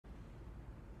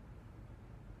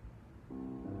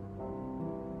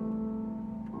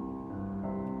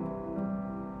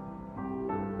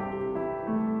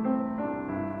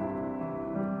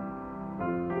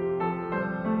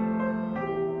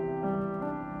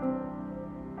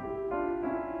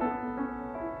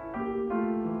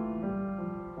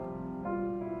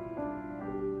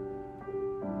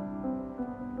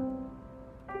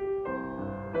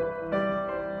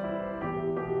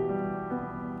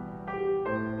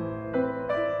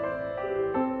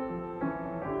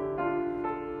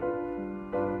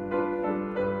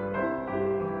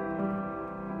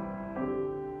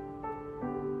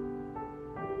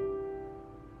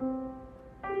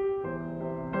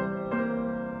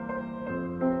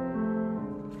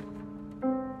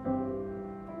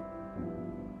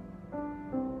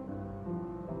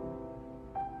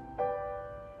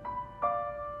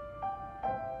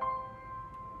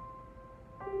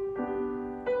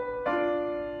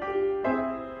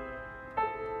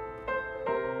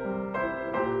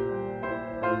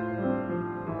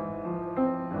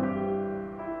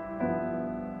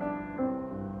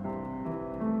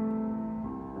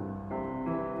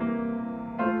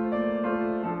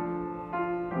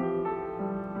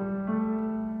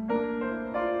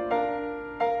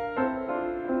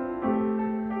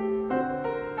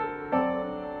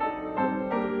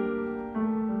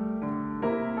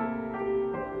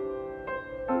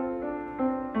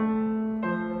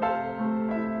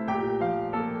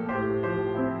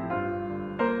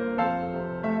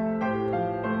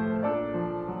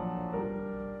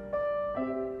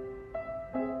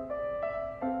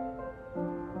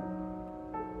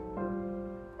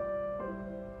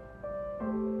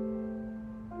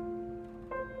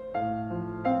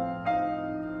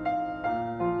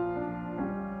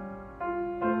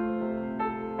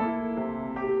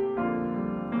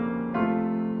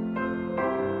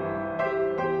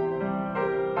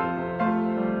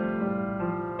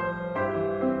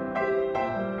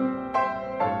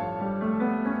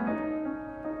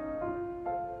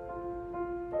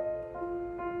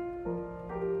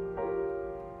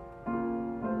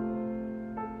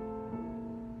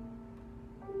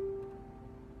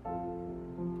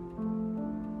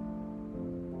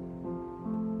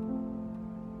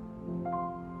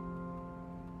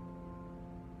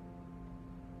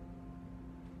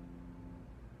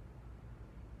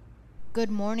Good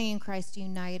morning, Christ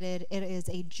United. It is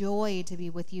a joy to be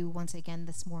with you once again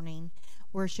this morning,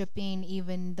 worshiping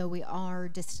even though we are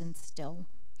distant still.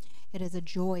 It is a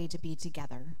joy to be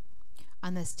together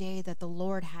on this day that the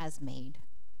Lord has made.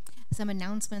 Some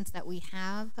announcements that we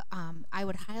have. I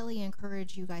would highly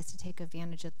encourage you guys to take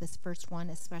advantage of this first one,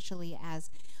 especially as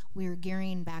we're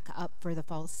gearing back up for the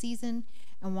fall season.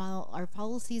 And while our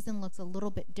fall season looks a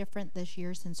little bit different this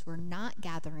year, since we're not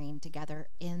gathering together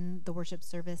in the worship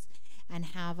service and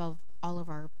have all of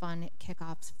our fun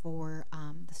kickoffs for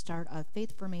the start of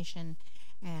faith formation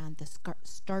and the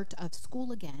start of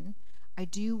school again, I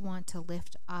do want to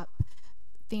lift up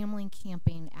family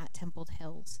camping at Temple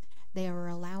Hills. They are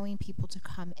allowing people to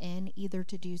come in either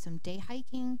to do some day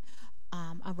hiking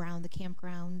around the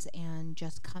campgrounds and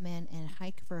just come in and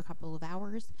hike for a couple of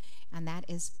hours, and that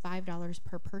is $5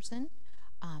 per person,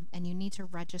 and you need to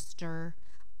register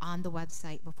on the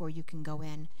website before you can go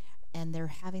in, and they're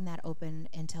having that open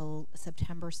until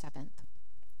September 7th.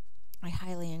 I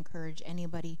highly encourage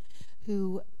anybody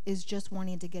who is just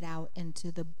wanting to get out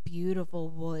into the beautiful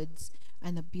woods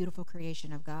and the beautiful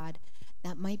creation of God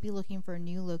that might be looking for a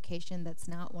new location that's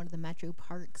not one of the metro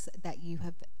parks that you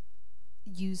have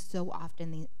used so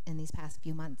often in these past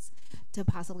few months, to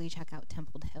possibly check out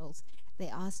Temple Hills. They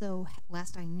also,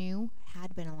 last I knew,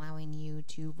 had been allowing you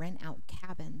to rent out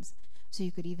cabins, so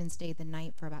you could even stay the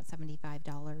night for about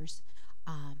 $75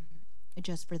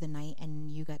 just for the night,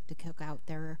 and you get to cook out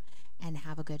there and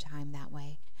have a good time that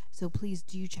way. So please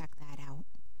do check that out.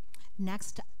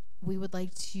 Next, we would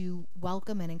like to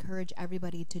welcome and encourage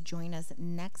everybody to join us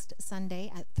next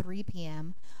Sunday at 3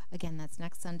 p.m. Again, that's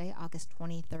next Sunday, August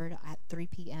 23rd at 3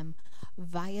 p.m.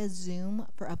 via Zoom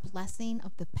for a blessing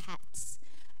of the pets.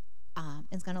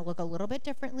 It's going to look a little bit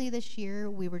differently this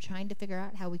year. We were trying to figure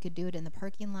out how we could do it in the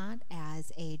parking lot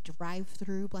as a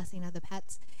drive-through blessing of the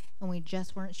pets, and we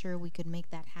just weren't sure we could make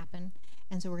that happen.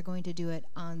 And so we're going to do it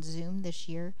on Zoom this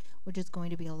year, which is going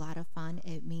to be a lot of fun.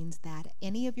 It means that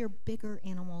any of your bigger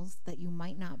animals that you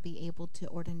might not be able to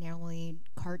ordinarily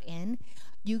cart in,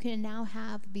 you can now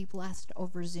be blessed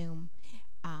over Zoom.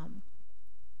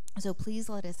 So please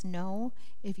let us know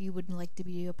if you would like to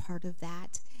be a part of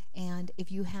that. And if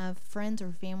you have friends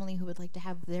or family who would like to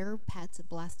have their pets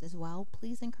blessed as well,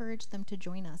 please encourage them to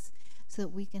join us so that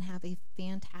we can have a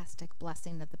fantastic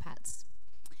blessing of the pets.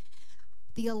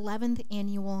 The 11th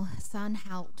annual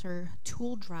Sonnhalter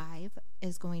Tool Drive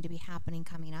is going to be happening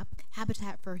coming up.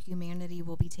 Habitat for Humanity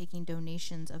will be taking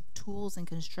donations of tools and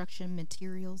construction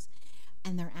materials,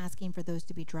 and they're asking for those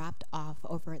to be dropped off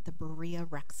over at the Berea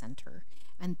Rec Center.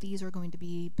 And these are going to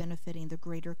be benefiting the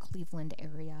greater Cleveland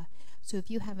area. So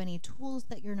if you have any tools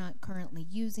that you're not currently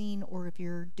using, or if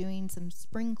you're doing some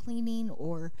spring cleaning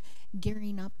or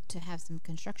gearing up to have some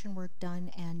construction work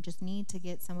done and just need to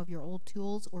get some of your old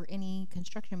tools or any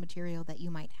construction material that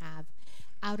you might have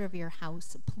out of your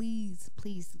house, please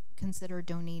consider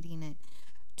donating it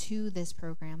to this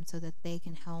program so that they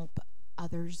can help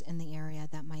others in the area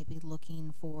that might be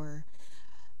looking for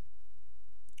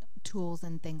tools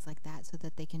and things like that so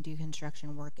that they can do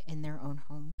construction work in their own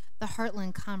home. The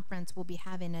Heartland Conference will be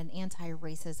having an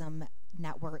anti-racism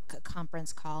network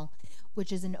conference call,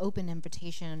 which is an open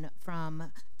invitation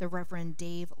from the Reverend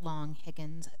Dave Long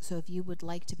Higgins. So if you would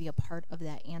like to be a part of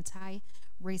that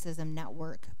anti-racism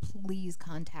network, please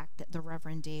contact the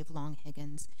Reverend Dave Long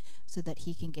Higgins so that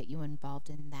he can get you involved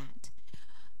in that.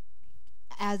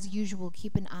 As usual,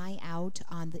 keep an eye out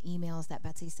on the emails that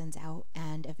Betsy sends out,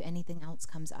 and if anything else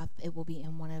comes up, it will be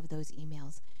in one of those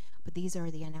emails. But these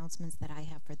are the announcements that I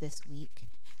have for this week.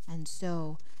 And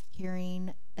so,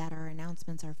 hearing that our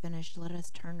announcements are finished, let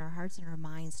us turn our hearts and our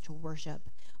minds to worship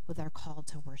with our call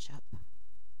to worship.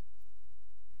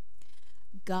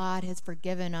 God has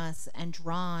forgiven us and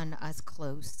drawn us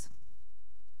close,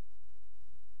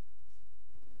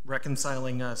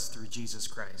 reconciling us through Jesus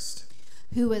Christ,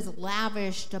 who has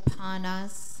lavished upon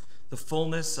us the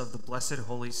fullness of the blessed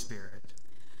Holy Spirit.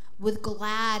 With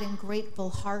glad and grateful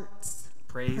hearts,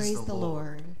 praise the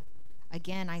Lord.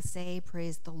 Again, I say,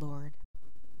 praise the Lord.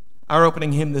 Our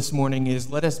opening hymn this morning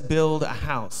is Let Us Build a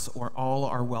House Where All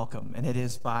Are Welcome, and it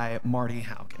is by Marty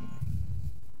Haugen.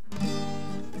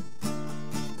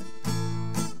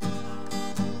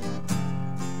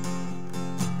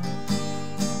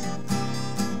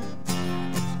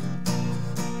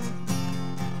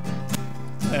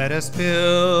 Let us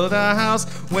build a house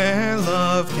where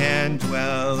love can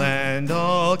dwell and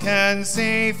all can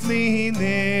safely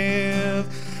live.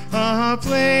 A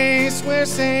place where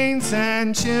saints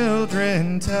and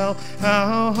children tell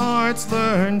how hearts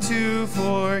learn to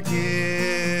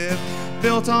forgive.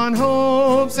 Built on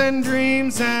hopes and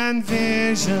dreams and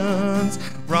visions,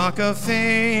 rock of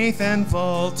faith and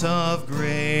vault of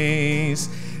grace.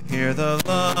 Here the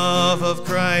love of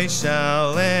Christ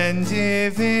shall end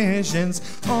divisions.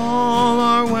 All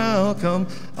are welcome,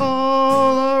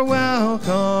 all are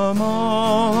welcome,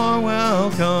 all are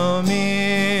welcome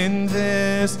in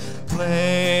this place.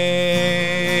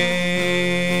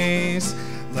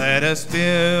 Let us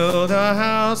build a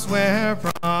house where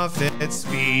prophets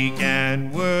speak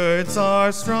and words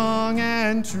are strong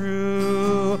and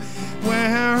true,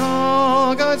 where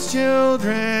all God's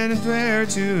children dare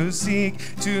to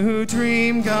seek to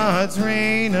dream God's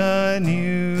reign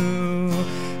anew.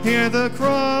 Here the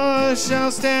cross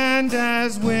shall stand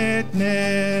as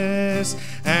witness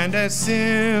and as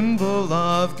symbol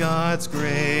of God's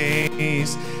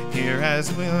grace. Here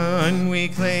as one we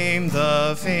claim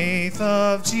the faith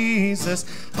of Jesus.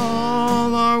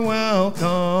 All are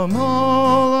welcome,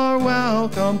 all are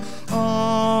welcome,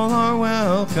 all are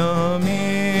welcome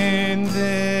in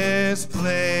this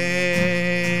place.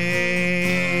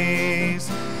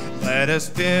 Let us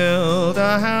build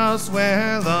a house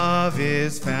where love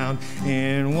is found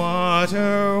in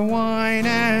water, wine,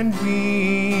 and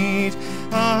wheat.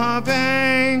 A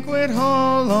banquet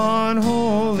hall on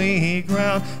holy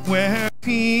ground where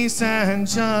peace and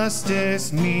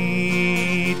justice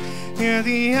meet. Hear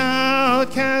the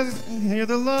outcast, hear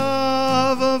the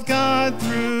love of God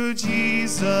through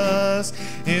Jesus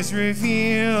is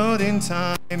revealed in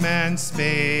time and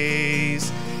space.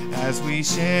 As we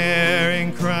share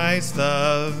in Christ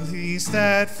the peace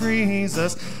that frees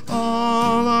us,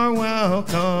 all are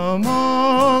welcome,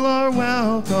 all are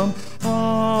welcome,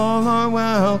 all are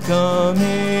welcome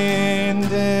in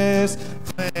this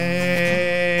place.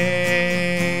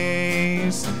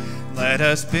 Let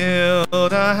us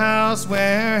build a house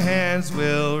where hands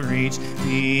will reach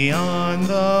beyond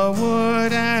the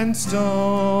wood and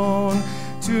stone,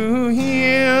 to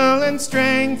heal and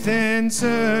strengthen,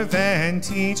 serve and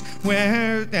teach,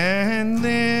 where and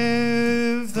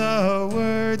live the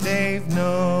word they've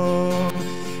known.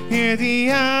 Hear the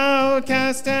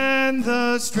outcast and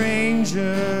the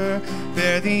stranger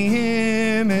bear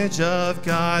the image of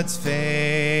God's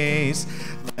face.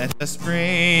 Let us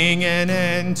bring an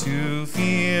end to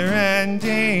fear and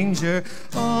danger.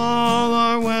 All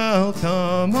are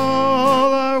welcome,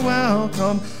 all are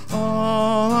welcome,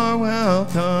 all are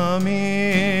welcome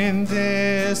in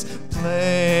this place.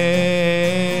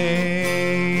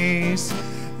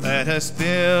 Let us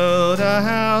build a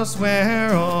house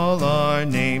where all are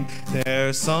named,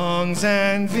 their songs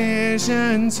and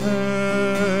visions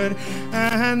heard,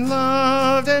 and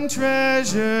loved and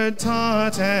treasured,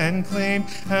 taught and claimed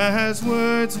as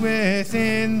words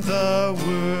within the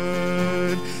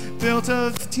word. Built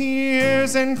of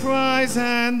tears and cries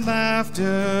and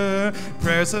laughter,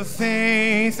 prayers of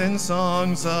faith and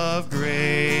songs of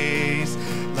grace.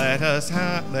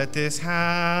 Let this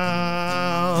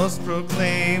house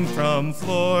proclaim from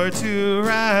floor to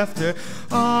rafter.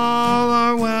 All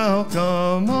are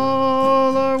welcome,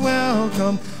 all are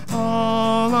welcome,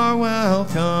 all are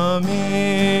welcome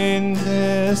in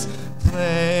this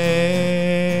place.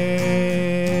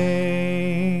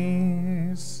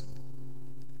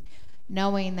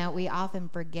 Knowing that we often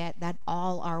forget that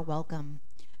all are welcome,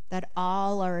 that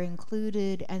all are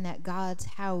included, and that God's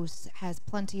house has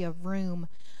plenty of room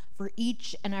for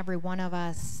each and every one of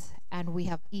us, and we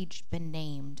have each been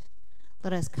named.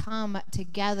 Let us come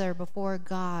together before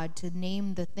God to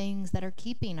name the things that are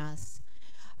keeping us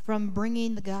from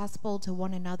bringing the gospel to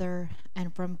one another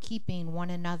and from keeping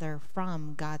one another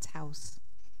from God's house.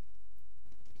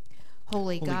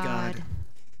 Holy God,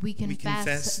 we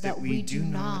confess that we do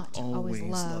not always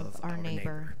love our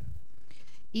neighbor,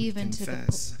 even to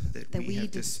the that we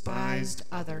have despised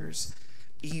others,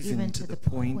 even to the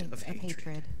point of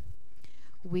hatred.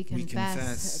 We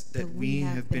confess that we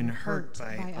have been hurt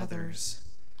by others.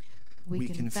 We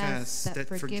confess that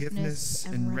forgiveness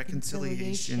and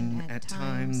reconciliation at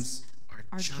times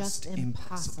are just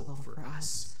impossible for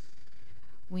us.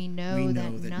 We know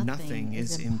that nothing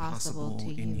is impossible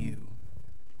to you.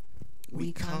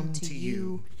 We come to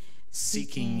you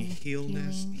seeking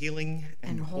healing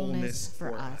and wholeness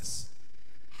for us.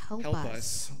 Help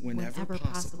us, whenever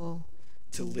possible,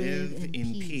 to live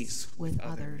in peace with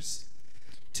others,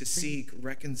 to seek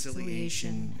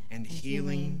reconciliation and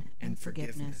healing and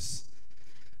forgiveness.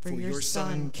 For your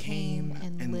Son came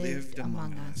and lived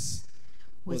among us,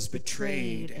 was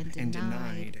betrayed and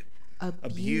denied,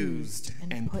 abused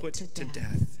and put to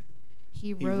death.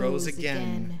 He rose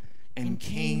again and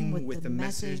came with the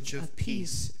message of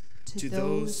peace to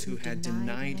those who had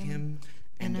denied him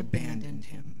and abandoned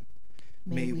him.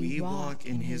 May we walk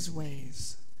in his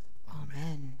ways.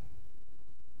 Amen.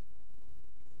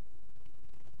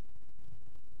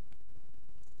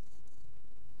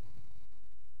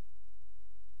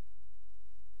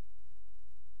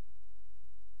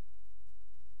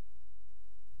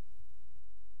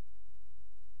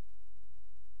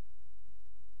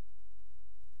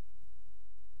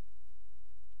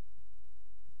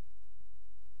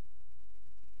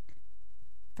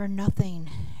 For nothing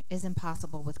is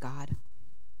impossible with God.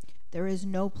 There is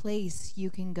no place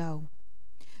you can go,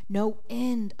 no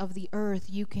end of the earth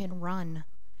you can run,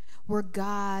 where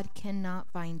God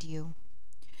cannot find you.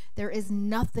 There is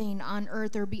nothing on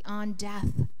earth or beyond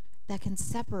death that can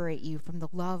separate you from the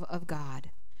love of God.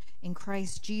 In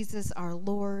Christ Jesus our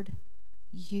Lord,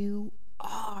 you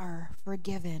are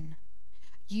forgiven.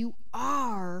 You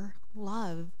are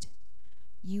loved.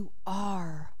 You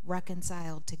are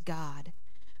reconciled to God.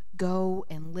 Go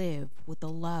and live with the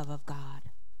love of God.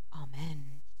 Amen.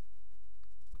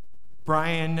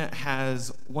 Bryan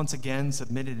has once again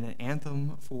submitted an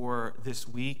anthem for this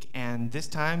week, and this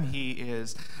time he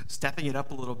is stepping it up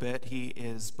a little bit. He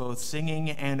is both singing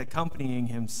and accompanying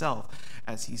himself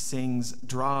as he sings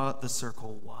 "Draw the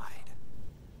Circle Wide."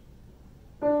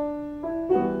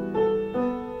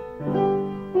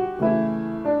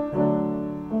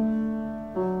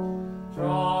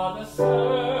 Draw the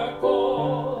circle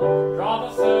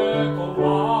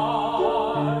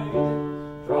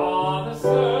wide. Draw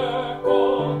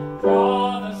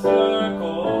the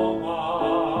circle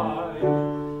wide.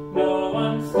 No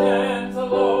one stands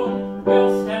alone,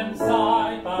 we'll stand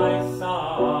side by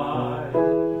side.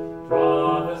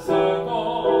 Draw the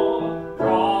circle wide.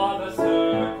 Draw the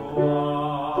circle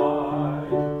wide.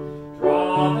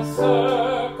 Draw the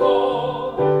circle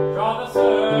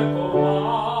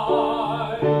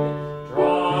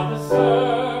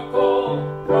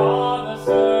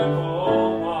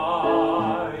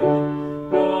wide.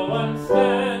 No one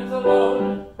stands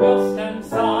alone, we'll stand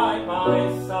side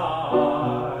by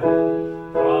side.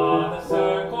 Draw the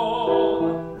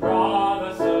circle wide.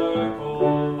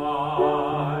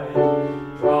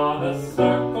 Draw the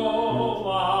circle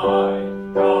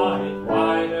wide. Draw it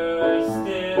wider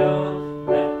still.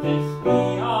 Let this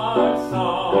be our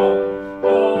song.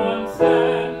 No one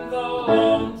stands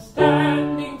alone,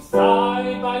 standing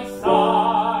side by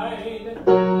side.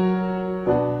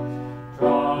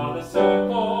 Draw the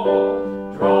circle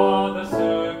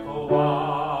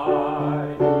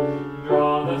wide.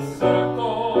 Draw the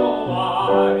circle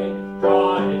wide.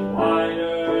 Draw it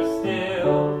wider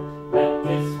still. Let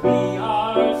this be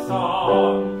our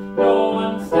song. No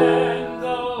one stands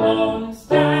alone,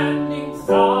 standing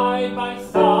side by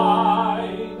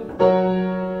side.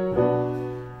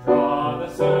 Draw the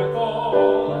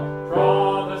circle wide.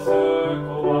 Draw the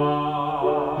circle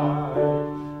wide.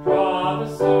 Draw the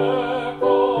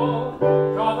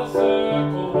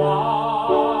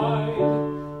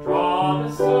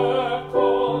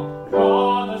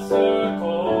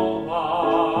circle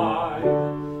wide.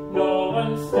 No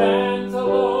one stands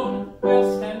alone,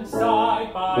 we'll stand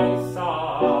side by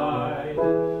side.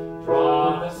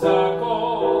 Draw the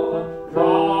circle wide.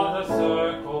 Draw the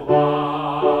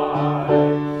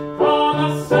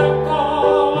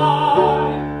circle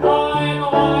wide. Draw it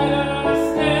wider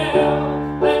still.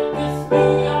 Let this be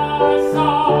our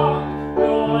song.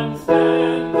 No one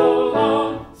stands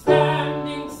alone,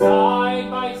 standing side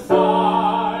by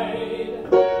side.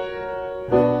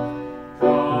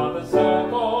 Draw the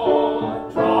circle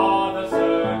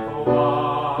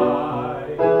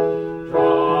wide.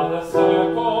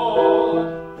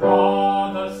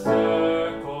 Draw the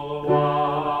circle wide.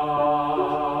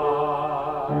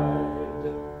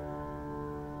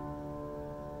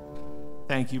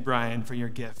 Thank you, Bryan, for your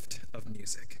gift of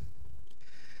music.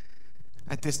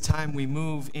 At this time, we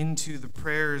move into the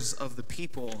prayers of the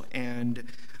people, and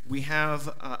we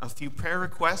have a few prayer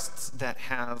requests that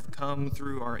have come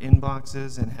through our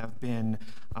inboxes and have been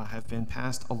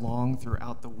passed along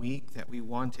throughout the week that we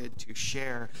wanted to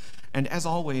share. And as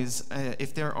always,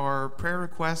 if there are prayer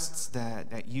requests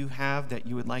that you have that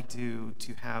you would like to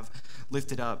have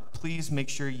lifted up, please make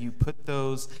sure you put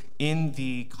those in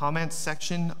the comments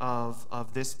section of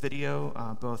this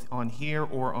video, both on here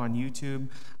or on YouTube.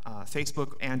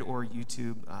 Facebook and or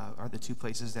YouTube are the two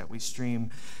places that we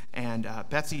stream. And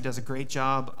Betsy does a great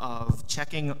job of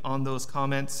checking on those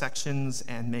comment sections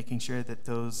and making sure that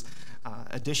those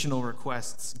additional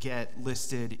requests get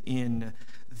listed in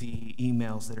the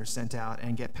emails that are sent out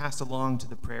and get passed along to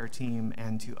the prayer team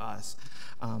and to us.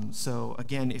 So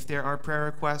again, if there are prayer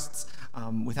requests,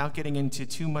 without getting into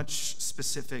too much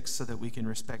specifics so that we can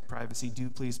respect privacy, do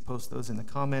please post those in the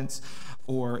comments.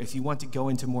 Or if you want to go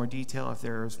into more detail, if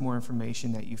there's more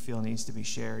information that you feel needs to be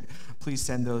shared, please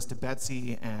send those to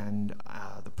Betsy and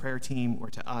the prayer team or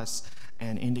to us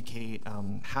and indicate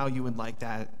how you would like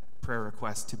that prayer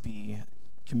request to be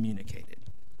communicated.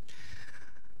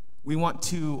 We want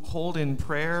to hold in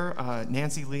prayer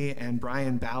Nancy Lee and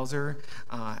Bryan Bowser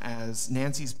as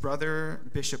Nancy's brother,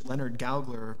 Bishop Leonard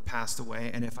Gaugler, passed away.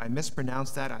 And if I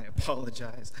mispronounced that, I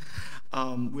apologize.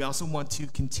 We also want to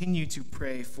continue to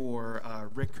pray for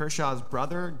Rick Kershaw's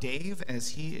brother, Dave, as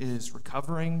he is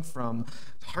recovering from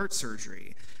heart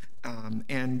surgery.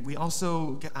 And we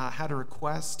also had a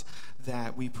request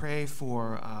that we pray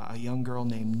for a young girl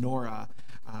named Nora,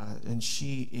 and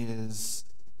she is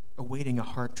awaiting a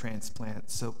heart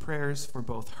transplant. So prayers for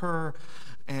both her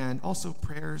and also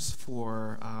prayers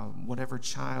for whatever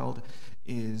child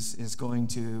is going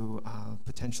to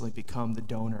potentially become the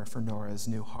donor for Nora's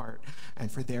new heart,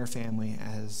 and for their family,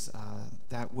 as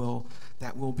that will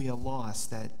be a loss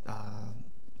that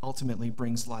ultimately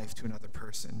brings life to another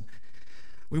person.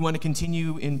 We want to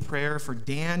continue in prayer for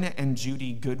Dan and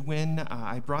Judy Goodwin.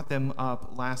 I brought them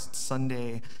up last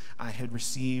Sunday. I had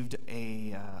received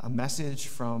a message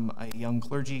from a young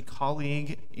clergy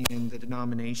colleague in the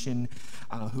denomination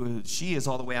she is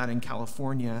all the way out in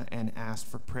California, and asked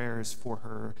for prayers for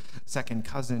her second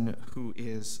cousin who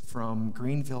is from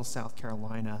Greenville, South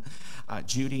Carolina.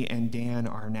 Judy and Dan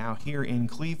are now here in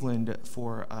Cleveland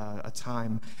for a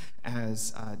time,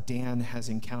 as Dan has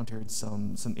encountered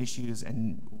some issues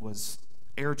and was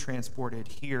air transported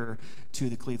here to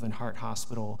the Cleveland Heart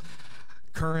Hospital.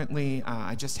 Currently,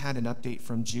 I just had an update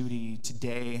from Judy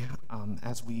today,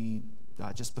 as we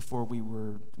just before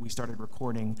we started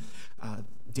recording.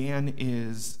 Dan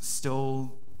is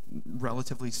still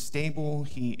relatively stable.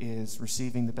 He is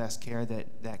receiving the best care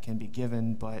that can be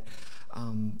given, but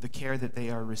the care that they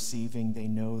are receiving, they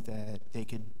know that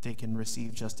they can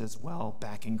receive just as well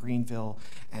back in Greenville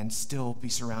and still be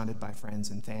surrounded by friends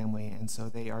and family. And so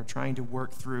they are trying to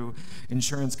work through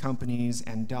insurance companies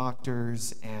and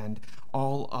doctors and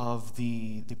all of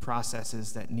the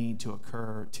processes that need to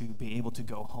occur to be able to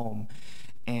go home.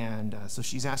 And so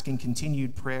she's asking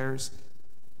continued prayers.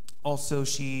 Also,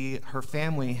 her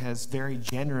family has very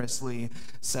generously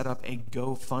set up a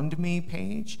GoFundMe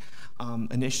page.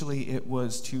 Initially, it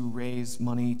was to raise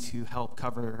money to help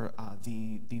cover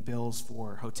the bills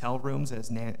for hotel rooms,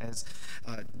 as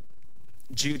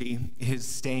Judy is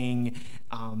staying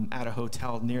at a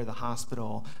hotel near the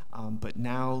hospital, but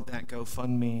now that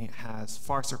GoFundMe has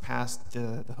far surpassed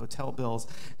the hotel bills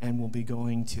and will be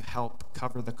going to help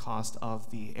cover the cost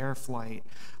of the air flight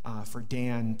for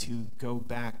Dan to go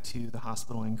back to the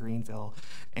hospital in Greenville.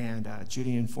 And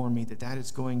Judy informed me that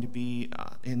is going to be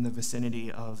in the vicinity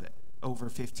of over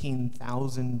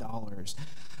 $15,000.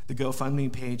 The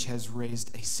GoFundMe page has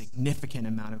raised a significant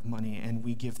amount of money, and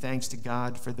we give thanks to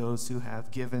God for those who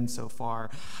have given so far.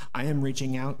 I am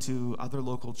reaching out to other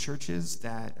local churches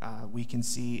that we can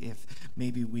see if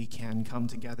maybe we can come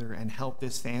together and help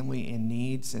this family in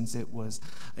need, since it was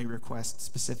a request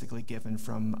specifically given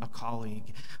from a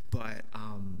colleague. But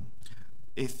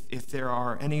if there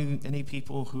are any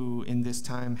people who in this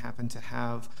time happen to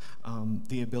have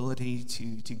the ability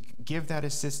to give that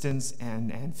assistance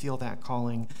and feel that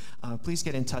calling, please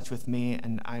get in touch with me,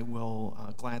 and I will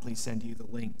gladly send you the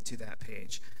link to that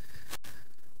page.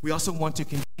 We also want to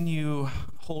continue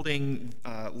holding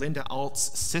Linda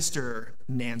Alt's sister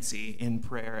Nancy in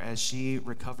prayer as she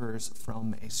recovers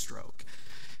from a stroke.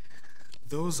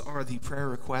 Those are the prayer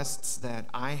requests that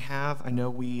I have. I know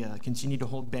we continue to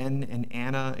hold Ben and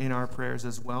Anna in our prayers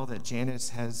as well, that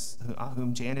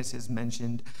whom Janice has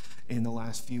mentioned in the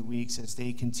last few weeks, as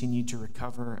they continue to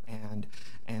recover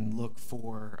and look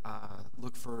for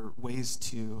ways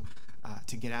to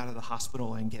get out of the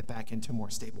hospital and get back into more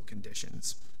stable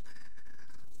conditions.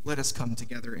 Let us come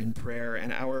together in prayer,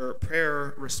 and our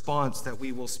prayer response that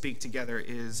we will speak together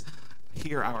is,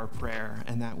 "Hear our prayer,"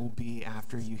 and that will be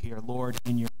after you hear, "Lord,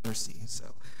 in your mercy."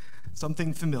 So,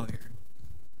 something familiar.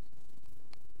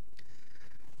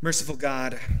 Merciful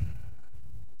God,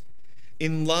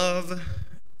 in love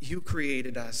you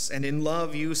created us, and in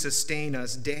love you sustain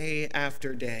us day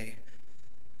after day.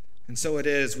 And so it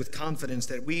is with confidence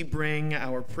that we bring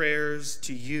our prayers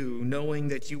to you, knowing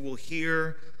that you will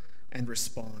hear and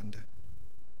respond.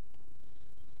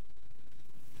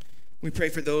 We pray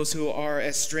for those who are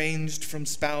estranged from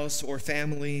spouse or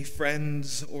family,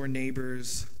 friends or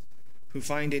neighbors, who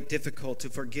find it difficult to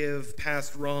forgive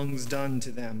past wrongs done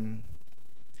to them.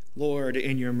 Lord,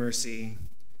 in your mercy,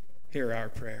 hear our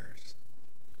prayers.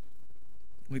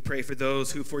 We pray for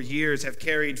those who for years have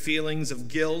carried feelings of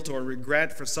guilt or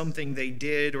regret for something they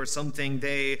did or something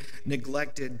they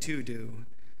neglected to do,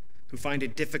 who find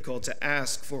it difficult to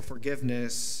ask for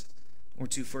forgiveness or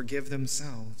to forgive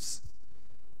themselves.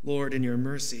 Lord, in your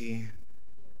mercy,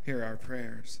 hear our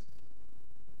prayers.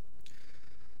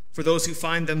 For those who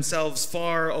find themselves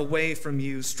far away from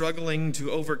you, struggling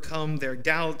to overcome their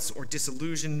doubts or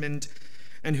disillusionment,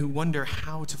 and who wonder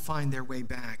how to find their way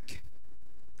back,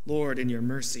 Lord, in your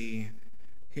mercy,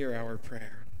 hear our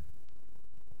prayer.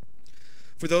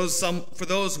 For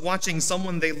those watching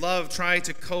someone they love try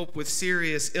to cope with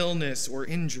serious illness or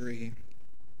injury,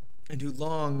 and who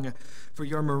long for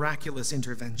your miraculous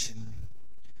intervention,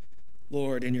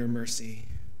 Lord, in your mercy,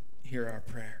 hear our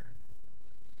prayer.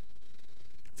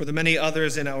 For the many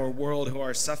others in our world who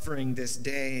are suffering this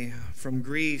day from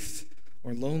grief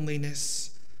or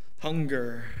loneliness,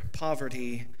 hunger,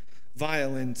 poverty,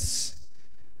 violence,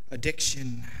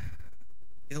 addiction,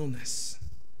 illness,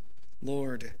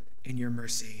 Lord, in your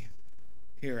mercy,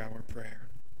 hear our prayer.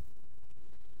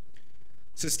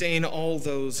 Sustain all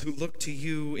those who look to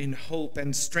you in hope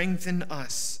and strengthen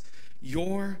us,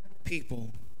 your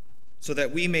people, so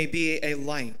that we may be a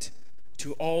light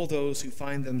to all those who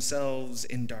find themselves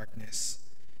in darkness.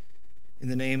 In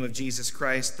the name of Jesus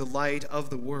Christ, the light of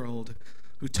the world,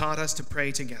 who taught us to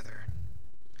pray together.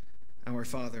 Our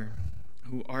Father,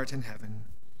 who art in heaven,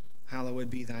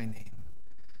 hallowed be thy name.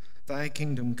 Thy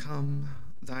kingdom come,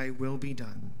 thy will be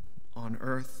done, on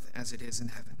earth as it is in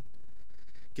heaven.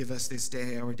 Give us this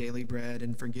day our daily bread,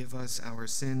 and forgive us our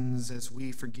sins as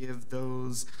we forgive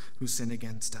those who sin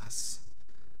against us.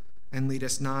 And lead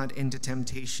us not into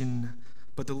temptation,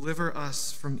 but deliver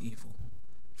us from evil.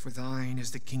 For thine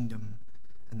is the kingdom,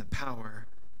 and the power,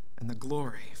 and the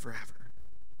glory forever.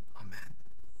 Amen.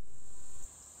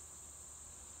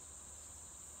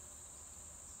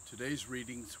 Today's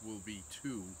readings will be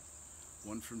two,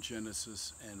 one from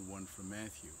Genesis and one from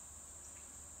Matthew.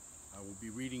 I will be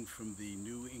reading from the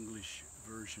New English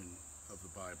Version of the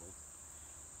Bible.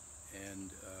 And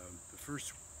the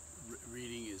first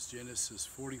reading is Genesis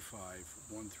 45,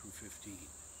 1 through 15.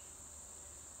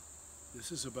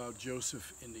 This is about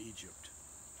Joseph in Egypt.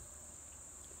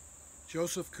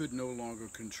 Joseph could no longer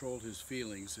control his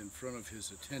feelings in front of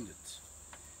his attendants,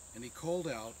 and he called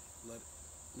out,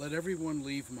 Let everyone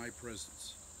leave my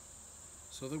presence.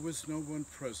 So there was no one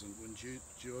present when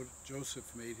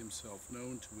Joseph made himself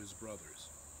known to his brothers.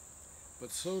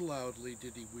 But so loudly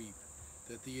did he weep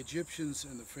that the Egyptians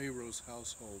and the Pharaoh's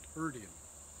household heard him.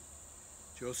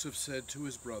 Joseph said to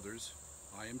his brothers,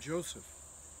 I am Joseph.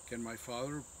 Can my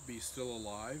father be still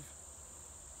alive?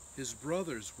 His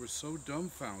brothers were so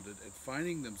dumbfounded at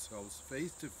finding themselves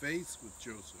face to face with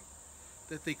Joseph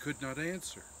that they could not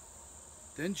answer.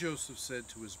 Then Joseph said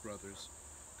to his brothers,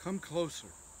 Come closer.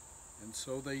 And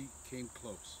so they came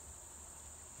close.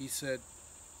 He said,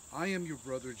 I am your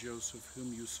brother Joseph,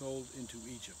 whom you sold into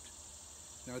Egypt.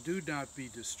 Now do not be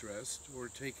distressed or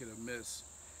take it amiss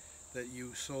that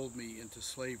you sold me into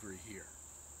slavery here.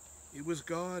 It was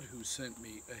God who sent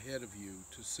me ahead of you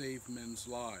to save men's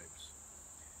lives.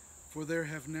 For there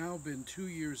have now been 2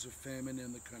 years of famine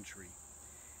in the country,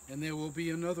 and there will be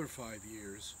another 5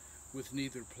 years with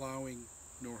neither plowing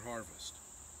nor harvest.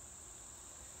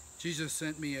 Jesus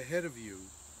sent me ahead of you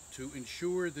to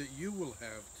ensure that you will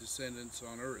have descendants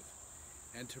on earth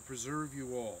and to preserve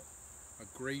you all,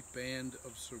 a great band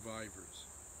of survivors.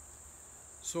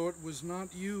 So it was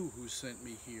not you who sent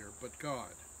me here, but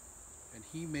God, and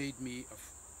he made me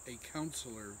a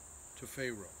counselor to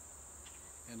Pharaoh,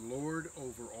 and Lord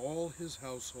over all his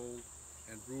household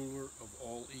and ruler of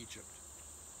all Egypt.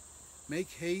 Make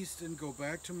haste and go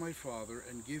back to my father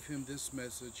and give him this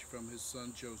message from his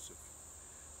son Joseph.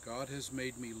 God has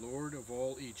made me Lord of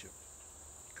all Egypt.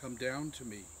 Come down to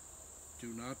me. Do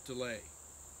not delay.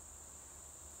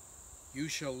 You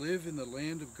shall live in the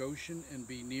land of Goshen and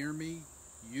be near me,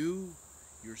 you,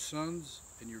 your sons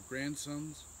and your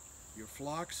grandsons, your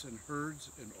flocks and herds,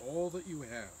 and all that you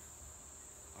have.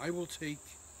 I will take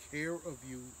care of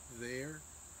you there,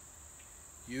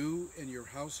 you and your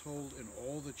household and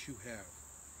all that you have,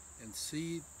 and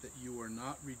see that you are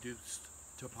not reduced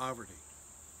to poverty.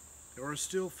 There are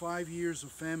still 5 years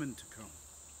of famine to come.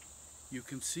 You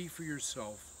can see for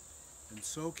yourself, and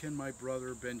so can my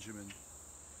brother Benjamin.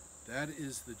 That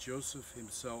is the Joseph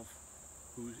himself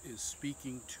who is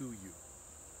speaking to you.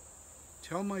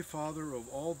 Tell my father of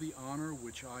all the honor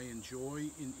which I enjoy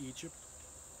in Egypt.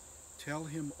 Tell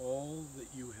him all that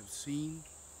you have seen,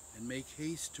 and make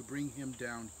haste to bring him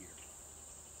down here.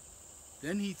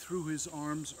 Then he threw his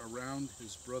arms around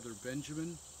his brother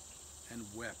Benjamin and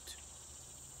wept.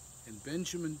 And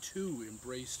Benjamin too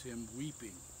embraced him,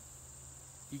 weeping.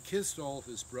 He kissed all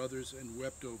his brothers and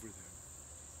wept over them,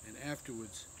 and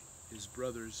afterwards his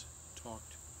brothers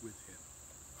talked with him.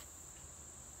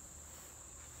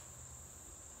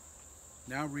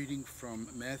 Now reading from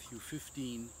Matthew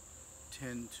 15,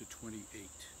 10 to 28.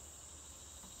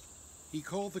 He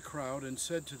called the crowd and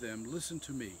said to them, "Listen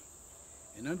to me,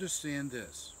 and understand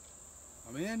this.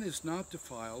 A man is not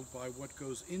defiled by what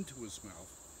goes into his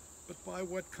mouth, but by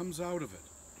what comes out of it."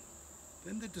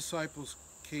 Then the disciples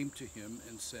came to him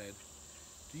and said,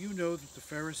 "Do you know that the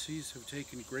Pharisees have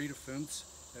taken great offense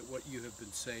at what you have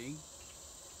been saying?"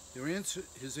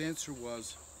 His answer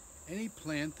was, "Any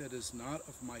plant that is not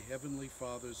of my heavenly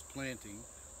Father's planting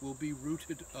will be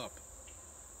rooted up.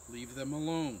 Leave them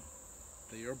alone.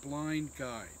 They are blind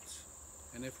guides.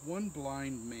 And if one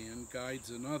blind man guides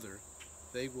another,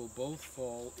 they will both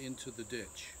fall into the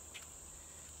ditch."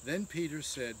 Then Peter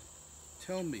said,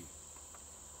 "Tell me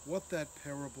what that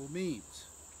parable means."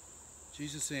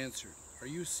 Jesus answered, "Are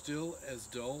you still as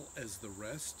dull as the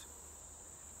rest?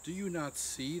 Do you not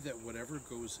see that whatever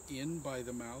goes in by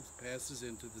the mouth passes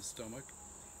into the stomach,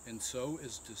 and so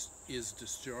is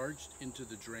discharged into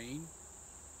the drain?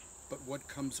 But what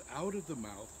comes out of the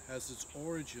mouth has its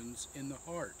origins in the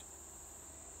heart,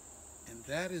 and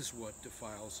that is what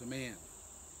defiles a man.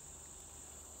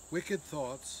 Wicked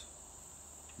thoughts,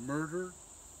 murder,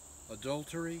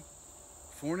 adultery,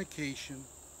 fornication,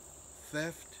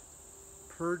 theft,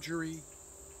 perjury,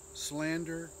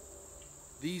 slander,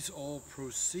 these all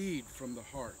proceed from the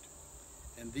heart,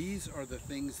 and these are the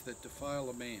things that defile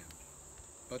a man.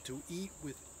 But to eat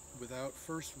without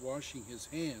first washing his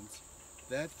hands,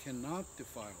 that cannot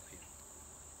defile him."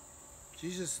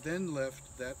 Jesus then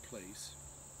left that place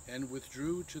and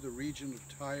withdrew to the region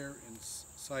of Tyre and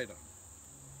Sidon.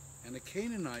 And a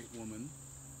Canaanite woman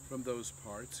from those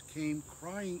parts came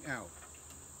crying out,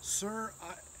 "Sir,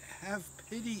 have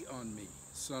pity on me,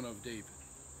 Son of David.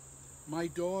 My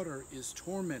daughter is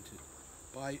tormented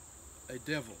by a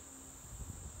devil."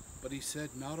 But he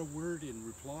said not a word in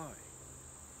reply.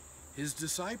 His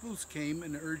disciples came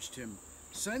and urged him,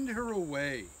 "Send her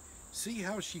away. See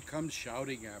how she comes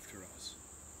shouting after us."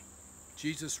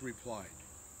 Jesus replied,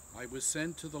 "I was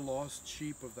sent to the lost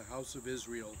sheep of the house of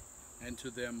Israel, and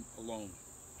to them alone."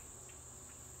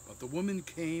 But the woman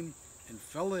came and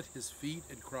fell at his feet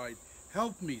and cried,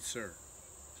 "Help me, sir."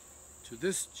 To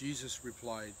this Jesus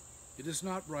replied, "It is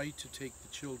not right to take the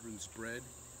children's bread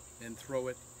and throw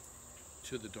it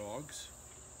to the dogs."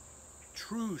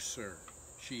 "True, sir,"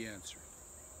 she answered.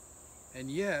 "And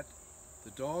yet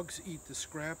the dogs eat the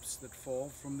scraps that fall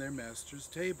from their master's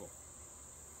table."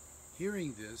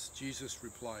 Hearing this, Jesus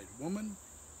replied, "Woman,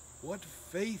 what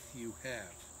faith you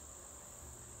have!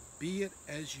 Be it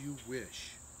as you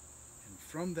wish." And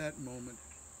from that moment,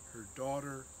 her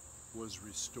daughter was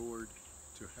restored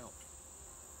to health.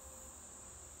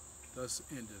 Thus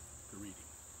endeth the reading.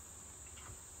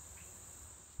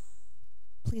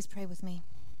 Please pray with me.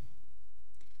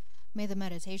 May the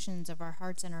meditations of our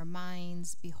hearts and our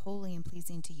minds be holy and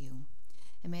pleasing to you.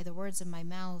 And may the words of my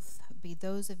mouth be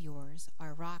those of yours,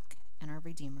 our rock and our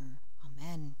redeemer.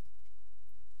 Amen.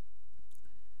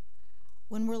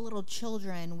 When we're little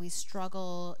children, we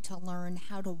struggle to learn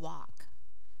how to walk,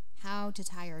 how to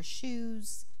tie our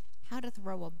shoes, how to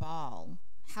throw a ball,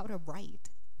 how to write.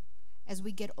 As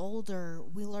we get older,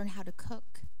 we learn how to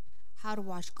cook, how to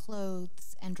wash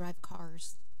clothes, and drive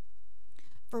cars.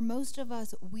 For most of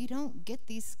us, we don't get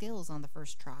these skills on the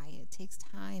first try. It takes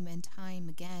time and time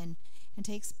again, and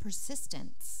takes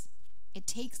persistence. It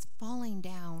takes falling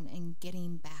down and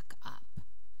getting back up.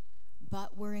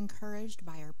 But we're encouraged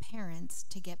by our parents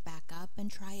to get back up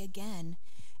and try again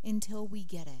until we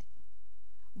get it.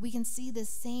 We can see the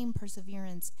same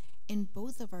perseverance in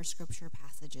both of our scripture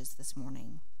passages this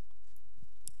morning.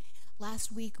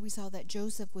 Last week, we saw that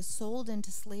Joseph was sold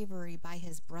into slavery by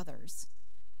his brothers.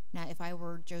 Now, if I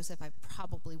were Joseph, I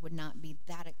probably would not be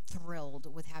that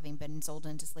thrilled with having been sold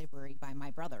into slavery by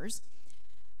my brothers.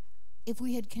 If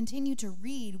we had continued to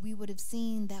read, we would have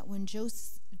seen that when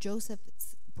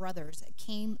Joseph's brothers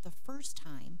came the first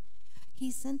time, he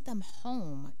sent them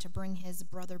home to bring his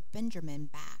brother Benjamin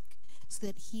back so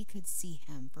that he could see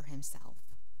him for himself.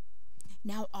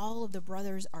 Now all of the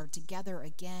brothers are together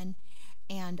again,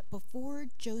 and before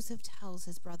Joseph tells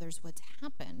his brothers what's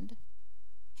happened,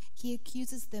 he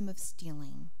accuses them of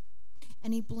stealing,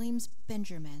 and he blames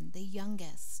Benjamin, the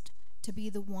youngest, to be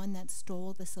the one that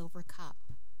stole the silver cup.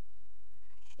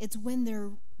 It's when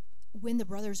the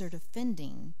brothers are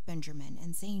defending Benjamin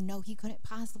and saying, no, he couldn't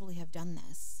possibly have done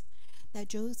this, that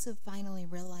Joseph finally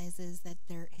realizes that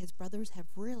his brothers have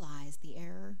realized the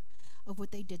error of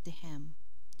what they did to him,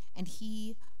 and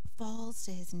he falls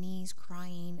to his knees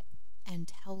crying and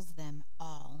tells them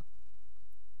all.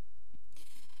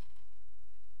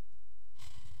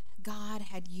 God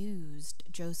had used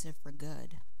Joseph for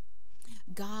good.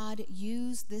 God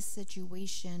used this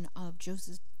situation of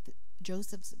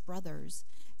Joseph's brothers,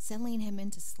 selling him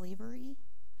into slavery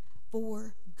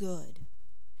for good.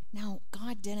 Now,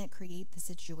 God didn't create the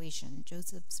situation.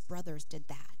 Joseph's brothers did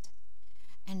that.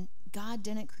 And God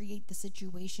didn't create the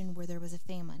situation where there was a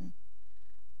famine.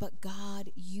 But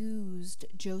God used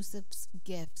Joseph's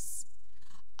gifts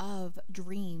of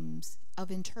dreams, of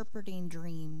interpreting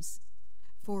dreams,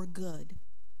 for good.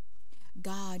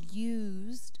 God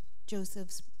used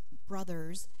Joseph's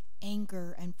brothers'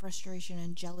 anger and frustration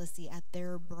and jealousy at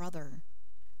their brother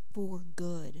for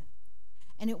good.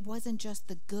 And it wasn't just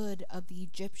the good of the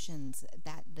Egyptians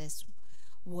that this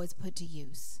was put to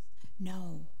use.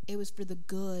 No, it was for the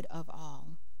good of all.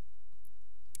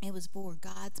 It was for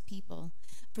God's people,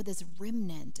 for this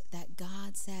remnant that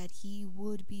God said he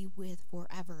would be with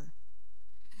forever.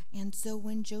 And so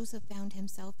when Joseph found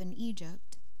himself in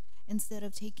Egypt, instead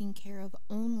of taking care of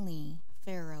only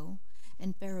Pharaoh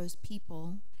and Pharaoh's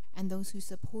people and those who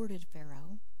supported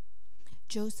Pharaoh,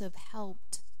 Joseph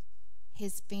helped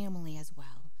his family as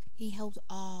well. He helped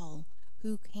all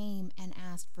who came and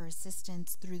asked for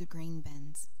assistance through the grain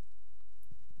bins.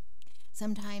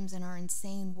 Sometimes in our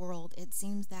insane world, it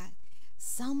seems that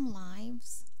some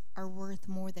lives are worth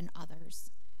more than others,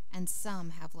 and some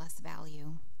have less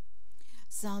value.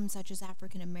 Some, such as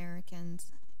African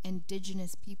Americans,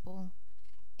 indigenous people,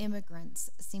 immigrants,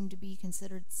 seem to be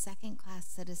considered second-class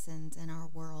citizens in our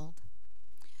world.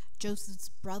 Joseph's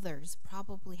brothers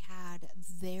probably had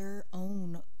their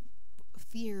own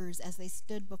fears as they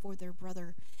stood before their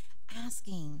brother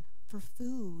asking for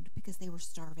food because they were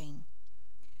starving.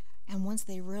 And once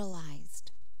they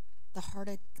realized the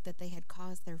heartache that they had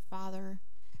caused their father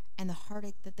and the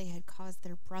heartache that they had caused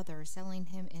their brother, selling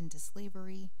him into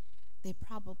slavery, they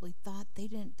probably thought they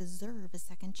didn't deserve a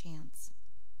second chance.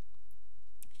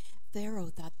 Pharaoh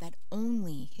thought that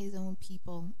only his own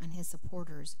people and his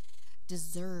supporters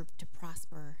deserved to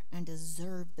prosper and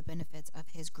deserved the benefits of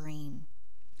his grain.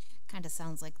 Kind of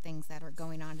sounds like things that are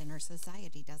going on in our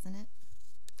society, doesn't it?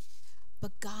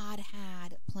 But God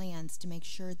had plans to make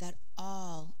sure that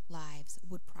all lives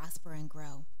would prosper and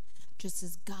grow, just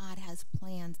as God has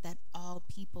plans that all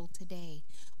people today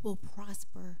will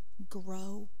prosper,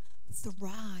 grow,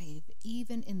 thrive,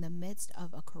 even in the midst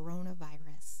of a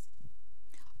coronavirus.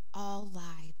 All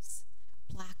lives,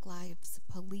 Black lives,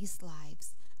 police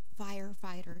lives,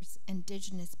 firefighters,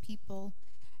 indigenous people,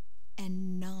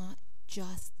 and not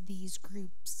just these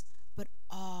groups, but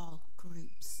all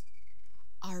groups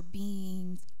are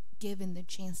being given the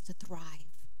chance to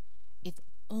thrive, if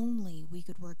only we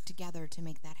could work together to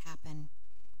make that happen.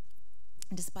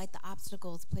 And despite the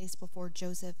obstacles placed before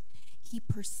Joseph, he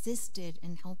persisted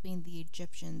in helping the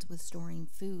Egyptians with storing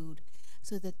food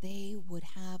so that they would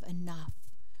have enough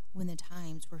when the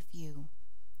times were few.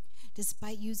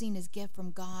 Despite using his gift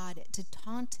from God to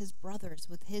taunt his brothers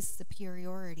with his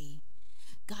superiority,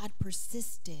 God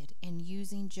persisted in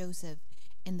using Joseph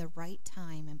in the right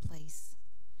time and place.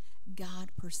 God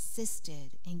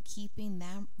persisted in keeping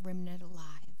that remnant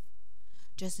alive,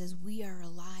 just as we are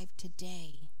alive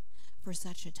today for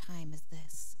such a time as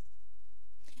this.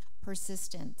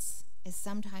 Persistence is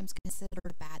sometimes considered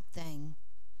a bad thing.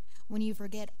 When you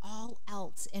forget all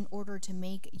else in order to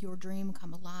make your dream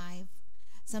come alive,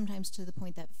 sometimes to the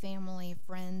point that family,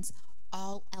 friends,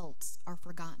 all else are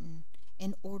forgotten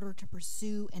in order to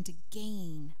pursue and to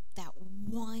gain that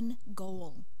one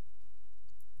goal.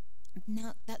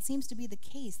 Now, that seems to be the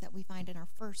case that we find in our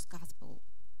gospel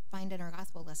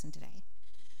lesson today.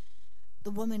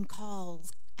 The woman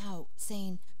calls out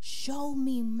saying, "Show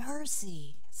me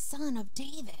mercy, Son of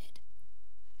David."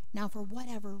 Now, for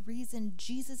whatever reason,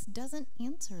 Jesus doesn't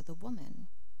answer the woman.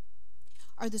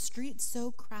 Are the streets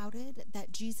so crowded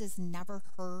that Jesus never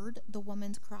heard the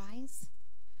woman's cries?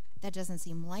 That doesn't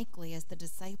seem likely, as the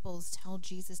disciples tell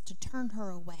Jesus to turn her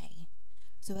away.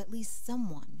 So at least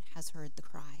someone has heard the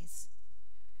cries.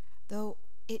 Though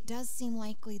it does seem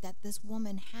likely that this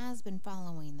woman has been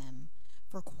following them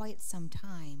for quite some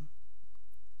time.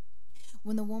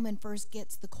 When the woman first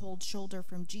gets the cold shoulder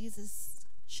from Jesus,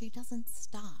 she doesn't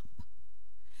stop.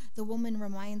 The woman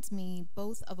reminds me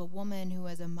both of a woman who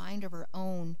has a mind of her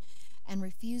own and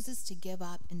refuses to give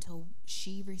up until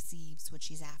she receives what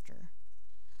she's after.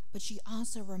 But she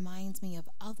also reminds me of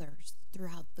others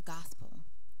throughout the gospel.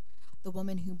 The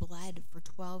woman who bled for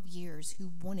 12 years,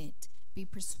 who wouldn't be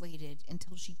persuaded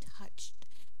until she touched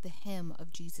the hem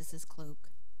of Jesus' cloak.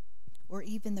 Or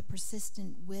even the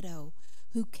persistent widow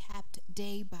who kept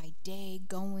day by day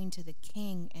going to the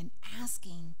king and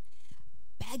asking,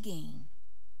 begging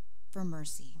for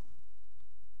mercy.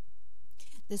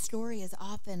 The story is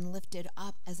often lifted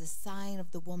up as a sign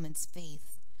of the woman's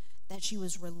faith, that she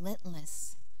was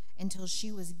relentless until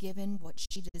she was given what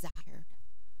she desired.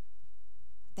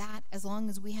 That, as long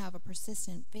as we have a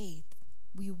persistent faith,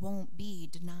 we won't be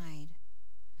denied.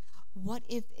 What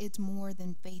if it's more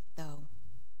than faith, though?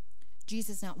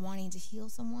 Jesus not wanting to heal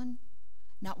someone,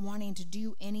 not wanting to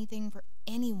do anything for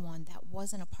anyone that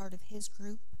wasn't a part of his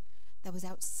group, that was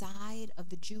outside of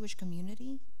the Jewish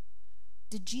community?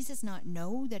 Did Jesus not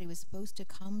know that he was supposed to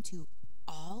come to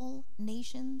all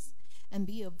nations and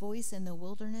be a voice in the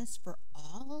wilderness for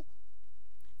all?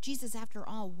 Jesus, after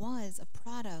all, was a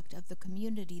product of the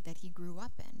community that he grew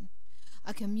up in,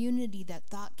 a community that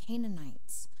thought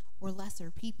Canaanites were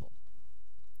lesser people.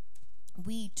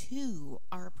 We, too,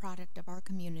 are a product of our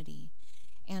community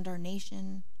and our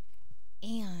nation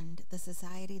and the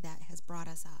society that has brought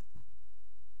us up.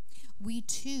 We,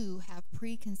 too, have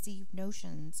preconceived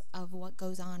notions of what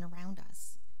goes on around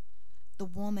us. The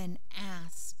woman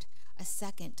asked a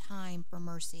second time for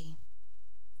mercy.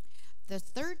 The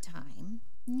third time,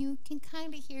 you can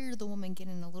kind of hear the woman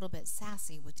getting a little bit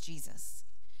sassy with Jesus,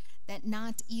 that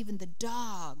not even the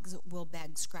dogs will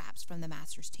beg scraps from the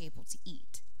master's table to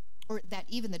eat, or that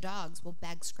even the dogs will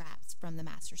beg scraps from the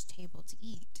master's table to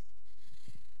eat.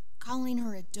 Calling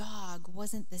her a dog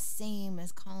wasn't the same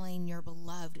as calling your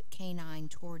beloved canine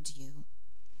towards you.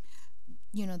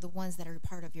 You know, the ones that are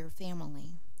part of your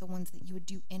family, the ones that you would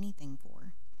do anything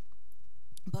for.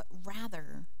 But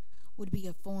rather would be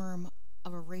a form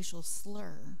of a racial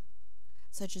slur,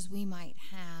 such as we might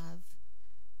have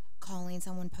calling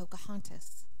someone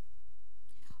Pocahontas,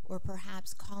 or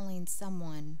perhaps calling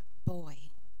someone boy.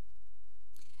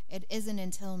 It isn't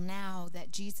until now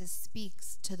that Jesus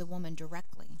speaks to the woman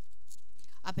directly.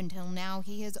 Up until now,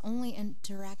 he has only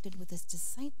interacted with his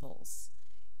disciples,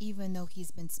 even though he's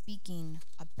been speaking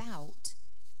about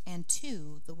and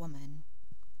to the woman.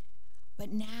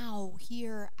 But now,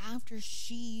 here, after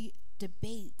she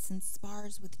debates and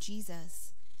spars with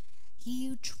Jesus,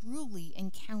 he truly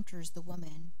encounters the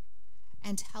woman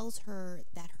and tells her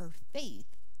that her faith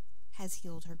has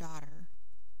healed her daughter.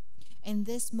 In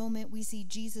this moment, we see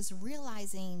Jesus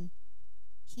realizing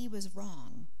he was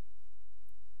wrong,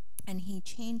 and he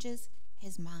changes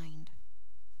his mind.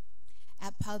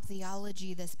 At Pub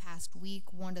Theology this past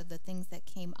week, one of the things that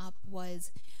came up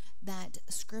was that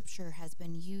scripture has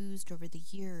been used over the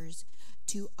years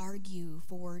to argue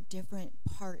for different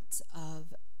parts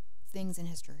of things in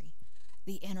history.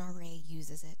 The NRA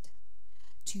uses it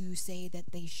to say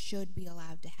that they should be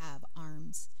allowed to have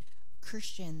arms.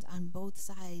 Christians on both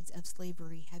sides of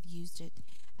slavery have used it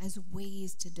as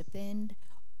ways to defend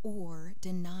or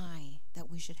deny that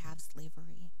we should have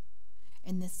slavery.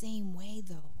 In the same way,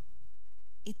 though,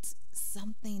 it's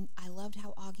something, I loved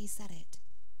how Augie said it,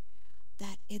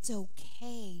 that it's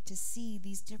okay to see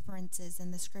these differences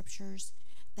in the scriptures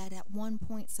that at one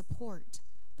point support,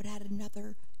 but at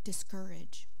another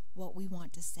discourage what we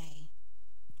want to say.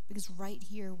 Because right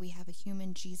here we have a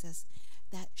human Jesus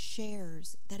that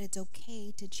shares that it's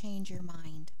okay to change your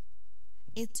mind.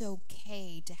 It's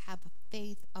okay to have a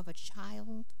faith of a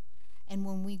child, and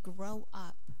when we grow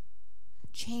up,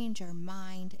 change our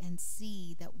mind and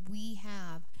see that we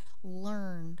have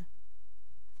learned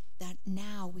that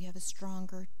now we have a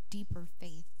stronger, deeper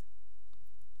faith.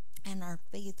 And our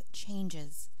faith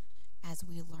changes as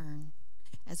we learn,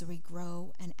 as we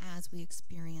grow, and as we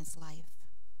experience life.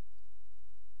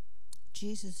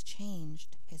 Jesus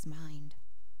changed his mind.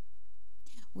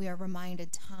 We are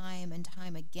reminded time and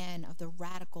time again of the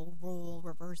radical role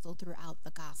reversal throughout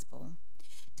the gospel.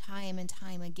 Time and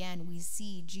time again, we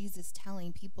see Jesus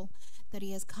telling people that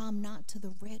he has come not to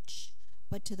the rich,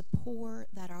 but to the poor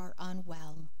that are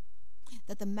unwell.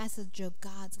 That the message of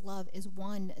God's love is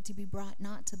one to be brought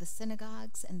not to the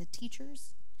synagogues and the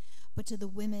teachers, but to the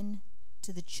women,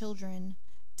 to the children,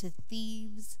 to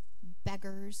thieves,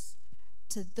 beggars,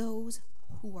 to those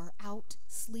who are out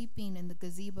sleeping in the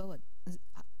gazebo at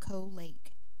Co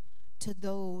Lake, to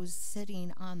those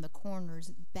sitting on the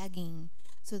corners begging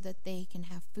so that they can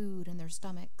have food in their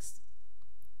stomachs.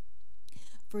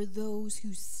 For those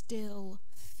who still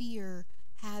fear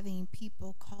having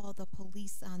people call the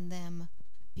police on them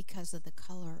because of the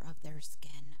color of their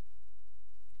skin.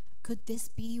 Could this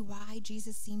be why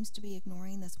Jesus seems to be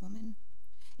ignoring this woman,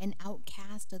 an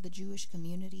outcast of the Jewish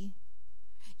community?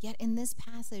 Yet in this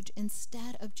passage,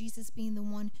 instead of Jesus being the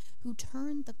one who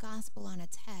turned the gospel on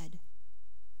its head,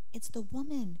 it's the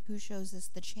woman who shows us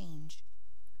the change.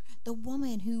 The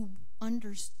woman who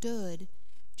understood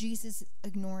Jesus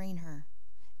ignoring her,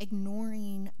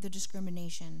 ignoring the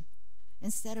discrimination,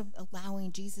 instead of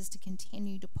allowing Jesus to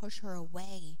continue to push her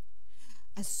away,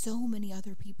 as so many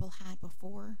other people had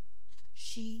before.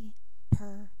 She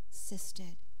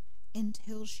persisted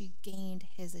until she gained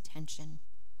his attention.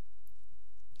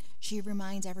 She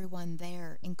reminds everyone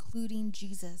there, including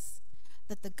Jesus,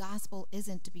 that the gospel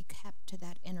isn't to be kept to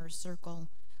that inner circle,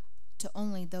 to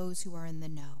only those who are in the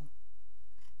know.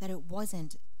 That it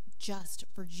wasn't just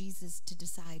for Jesus to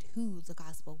decide who the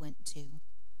gospel went to,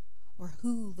 or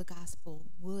who the gospel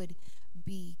would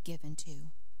be given to,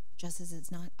 just as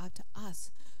it's not up to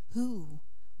us who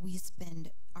we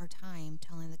spend our time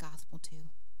telling the gospel to.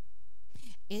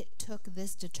 It took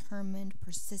this determined,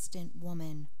 persistent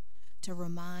woman to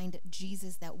remind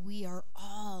Jesus that we are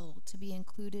all to be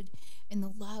included in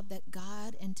the love that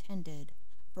God intended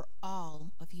for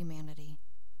all of humanity.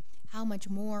 How much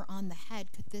more on the head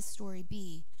could this story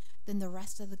be than the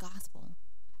rest of the gospel,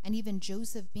 and even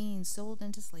Joseph being sold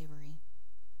into slavery?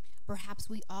 Perhaps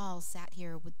we all sat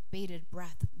here with bated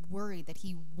breath, worried that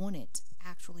he wouldn't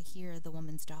actually hear the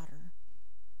woman's daughter.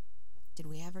 Did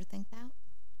we ever think that?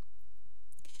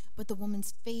 But the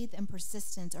woman's faith and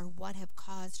persistence are what have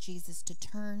caused Jesus to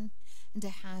turn and to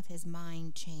have his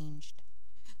mind changed.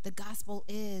 The gospel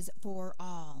is for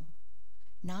all,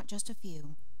 not just a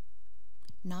few,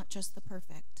 not just the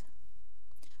perfect,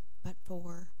 but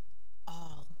for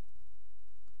all.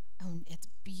 And it's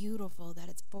beautiful that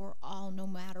it's for all, no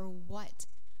matter what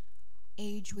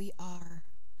age we are,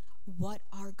 what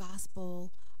our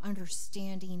gospel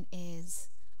understanding is,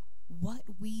 what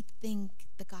we think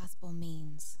the gospel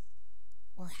means,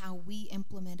 or how we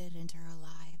implement it into our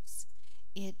lives.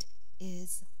 It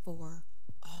is for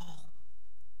all.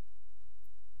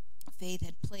 Faith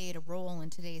had played a role in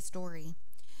today's story.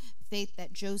 Faith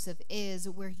that Joseph is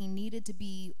where he needed to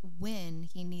be when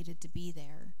he needed to be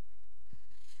there,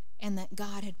 and that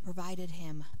God had provided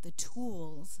him the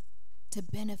tools to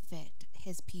benefit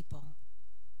his people.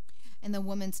 And the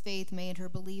woman's faith made her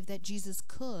believe that Jesus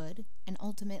could and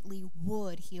ultimately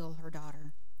would heal her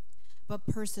daughter. But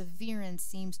perseverance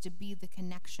seems to be the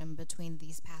connection between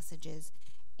these passages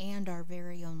and our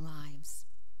very own lives.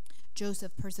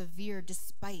 Joseph persevered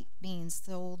despite being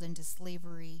sold into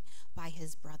slavery by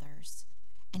his brothers,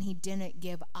 and he didn't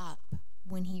give up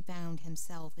when he found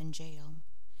himself in jail.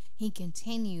 He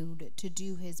continued to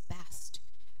do his best,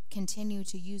 continued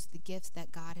to use the gifts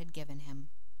that God had given him.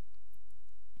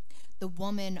 The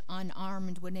woman,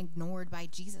 unarmed when ignored by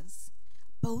Jesus,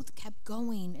 both kept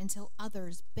going until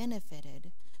others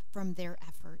benefited from their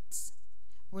efforts.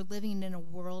 We're living in a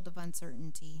world of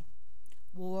uncertainty.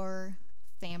 War,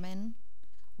 famine,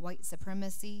 white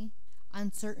supremacy,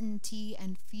 uncertainty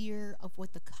and fear of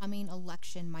what the coming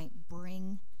election might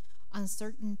bring,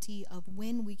 uncertainty of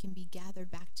when we can be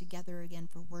gathered back together again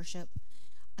for worship,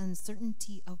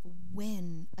 uncertainty of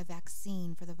when a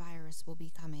vaccine for the virus will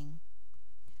be coming.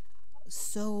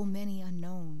 So many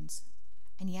unknowns,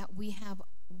 and yet we have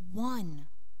one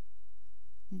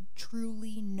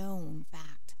truly known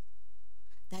fact,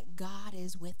 that God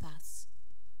is with us,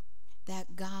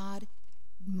 that God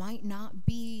might not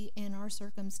be in our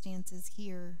circumstances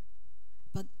here,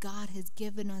 but God has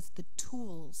given us the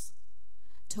tools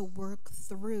to work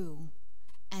through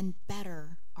and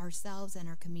better ourselves and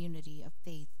our community of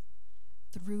faith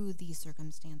through these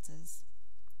circumstances.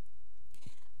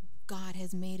 God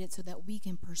has made it so that we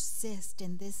can persist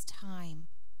in this time,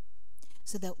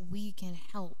 so that we can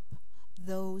help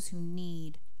those who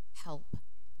need help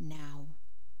now.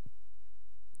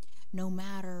 No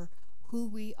matter who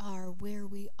we are, where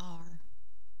we are,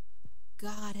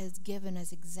 God has given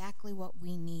us exactly what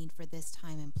we need for this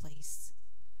time and place,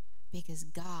 because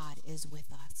God is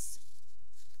with us.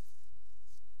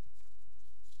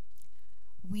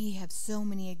 We have so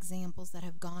many examples that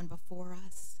have gone before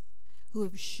us, who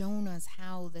have shown us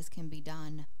how this can be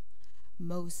done.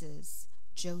 Moses,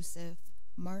 Joseph,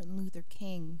 Martin Luther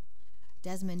King,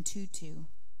 Desmond Tutu,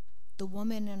 the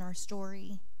woman in our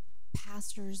story,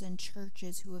 pastors and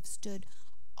churches who have stood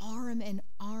arm in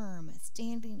arm,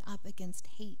 standing up against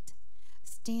hate,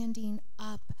 standing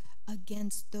up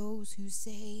against those who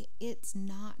say it's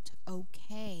not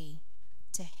okay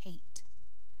to hate.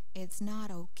 It's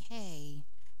not okay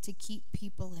to keep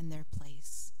people in their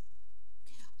place.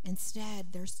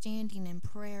 Instead, they're standing in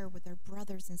prayer with their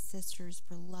brothers and sisters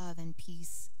for love and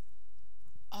peace.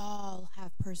 All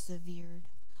have persevered.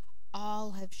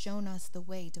 All have shown us the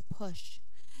way to push,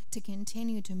 to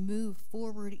continue to move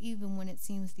forward even when it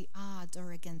seems the odds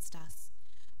are against us,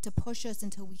 to push us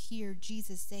until we hear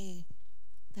Jesus say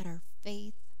that our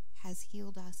faith has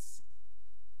healed us.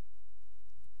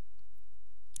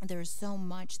 There's so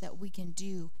much that we can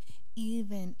do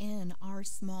even in our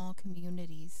small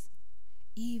communities,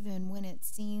 even when it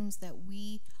seems that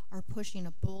we are pushing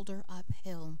a boulder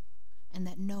uphill and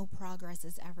that no progress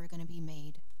is ever going to be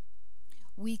made.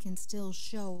 we can still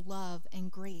show love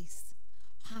and grace,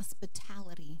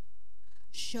 hospitality,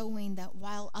 showing that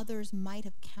while others might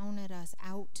have counted us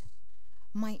out,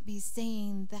 might be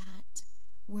saying that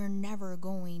we're never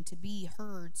going to be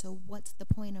heard, so what's the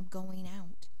point of going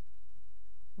out?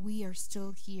 We are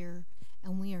still here,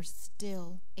 and we are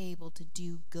still able to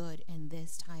do good in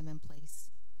this time and place.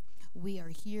 We are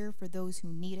here for those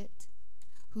who need it,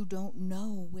 who don't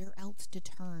know where else to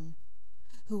turn,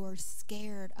 who are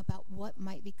scared about what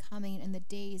might be coming in the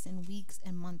days and weeks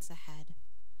and months ahead.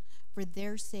 For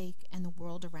their sake and the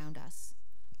world around us,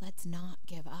 let's not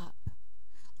give up.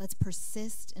 Let's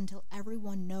persist until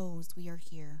everyone knows we are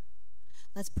here.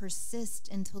 Let's persist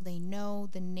until they know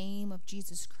the name of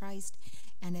Jesus Christ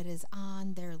and it is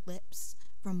on their lips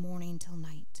from morning till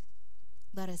night.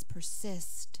 Let us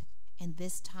persist in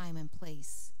this time and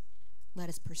place. Let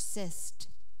us persist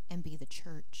and be the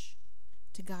church.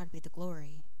 To God be the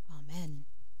glory. Amen.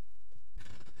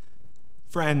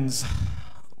 Friends,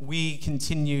 we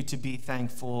continue to be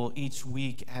thankful each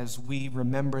week as we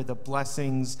remember the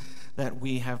blessings that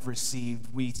we have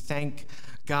received. We thank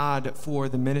God for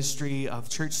the ministry of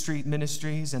Church Street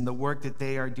Ministries and the work that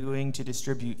they are doing to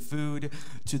distribute food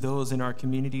to those in our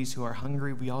communities who are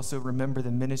hungry. We also remember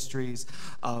the ministries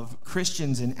of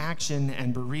Christians in Action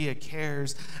and Berea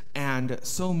Cares and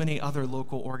so many other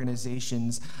local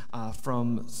organizations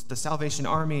from the Salvation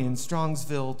Army in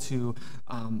Strongsville to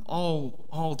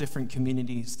all different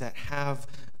communities that have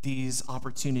these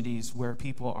opportunities where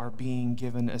people are being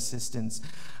given assistance.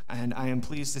 And I am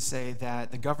pleased to say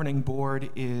that the governing board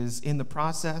is in the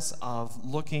process of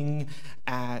looking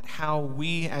at how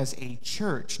we as a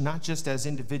church, not just as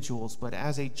individuals, but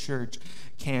as a church,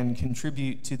 can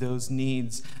contribute to those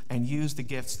needs and use the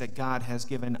gifts that God has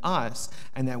given us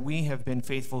and that we have been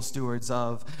faithful stewards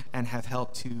of and have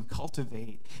helped to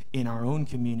cultivate in our own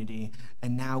community.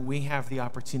 And now we have the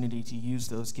opportunity to use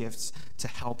those gifts to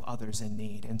help others in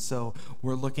need. And so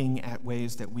we're looking at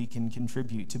ways that we can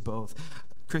contribute to both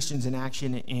Christians in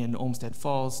Action in Olmsted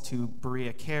Falls, to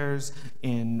Berea Cares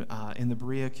in the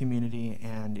Berea community,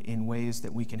 and in ways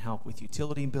that we can help with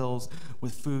utility bills,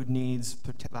 with food needs,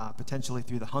 potentially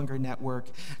through the Hunger Network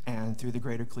and through the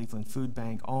Greater Cleveland Food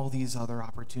Bank, all these other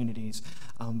opportunities.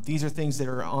 These are things that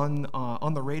are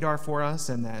on the radar for us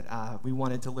and that we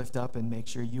wanted to lift up and make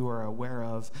sure you are aware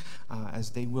of as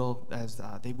they will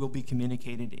be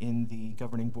communicated in the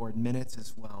governing board minutes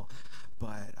as well.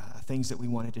 But things that we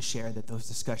wanted to share, that those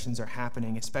discussions are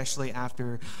happening, especially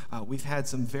after we've had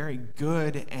some very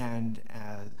good and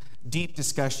deep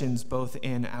discussions both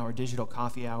in our digital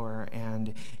coffee hour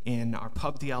and in our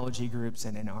pub theology groups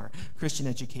and in our Christian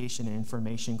education and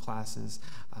information classes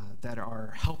that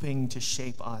are helping to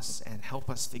shape us and help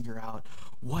us figure out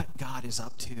what God is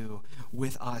up to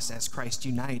with us as Christ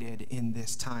United in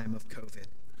this time of COVID.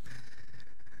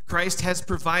 Christ has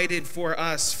provided for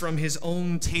us from his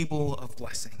own table of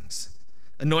blessings.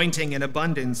 Anointing and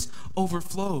abundance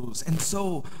overflows, and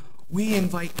so we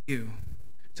invite you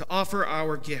to offer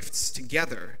our gifts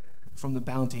together from the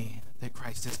bounty that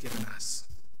Christ has given us.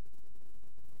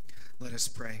 Let us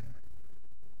pray.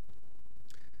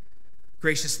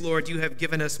 Gracious Lord, you have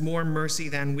given us more mercy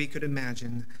than we could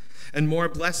imagine, and more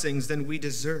blessings than we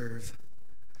deserve.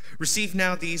 Receive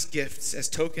now these gifts as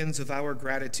tokens of our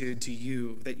gratitude to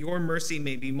you, that your mercy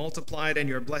may be multiplied and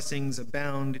your blessings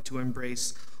abound to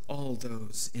embrace all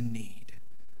those in need.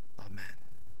 Amen.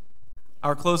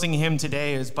 Our closing hymn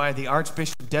today is by the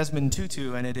Archbishop Desmond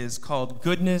Tutu, and it is called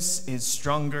 "Goodness is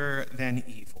Stronger Than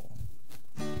Evil."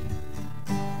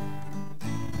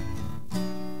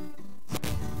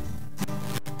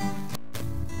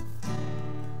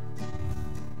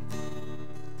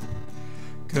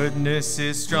 Goodness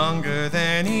is stronger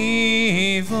than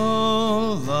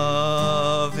evil,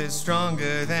 love is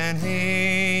stronger than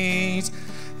hate,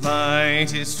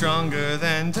 light is stronger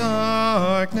than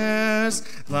darkness,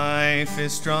 life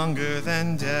is stronger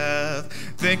than death.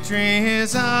 Victory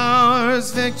is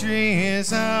ours,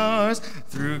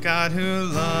 through God who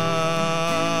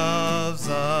loves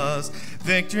us.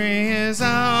 Victory is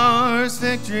ours,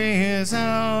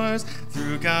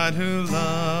 through God who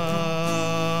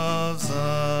loves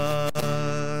us.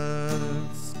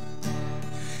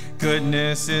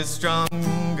 Goodness is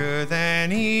stronger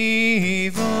than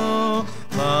evil,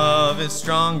 love is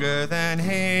stronger than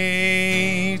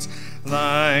hate,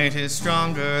 light is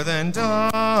stronger than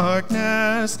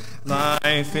darkness,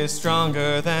 life is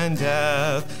stronger than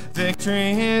death.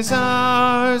 Victory is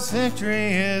ours,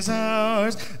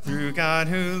 through God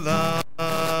who loves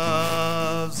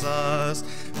us.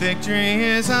 Victory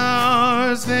is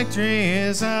ours,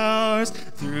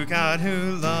 through through God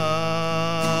who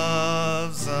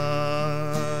loves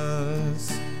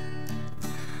us.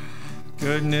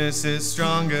 Goodness is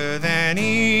stronger than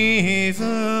evil,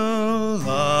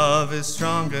 love is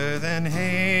stronger than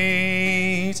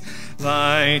hate,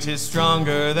 light is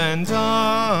stronger than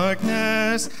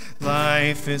darkness,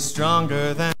 life is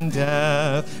stronger than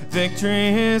death. Victory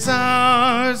is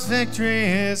ours,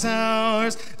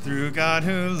 through God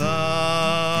who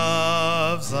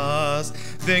loves us.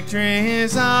 Victory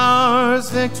is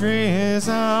ours,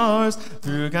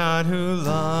 through God who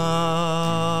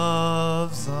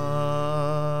loves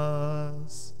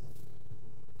us.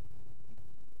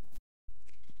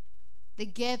 The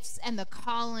gifts and the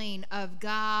calling of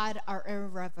God are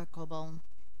irrevocable.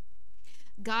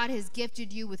 God has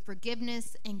gifted you with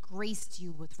forgiveness and graced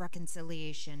you with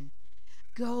reconciliation.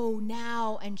 Go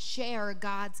now and share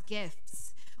God's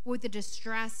gifts with the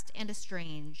distressed and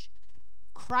estranged.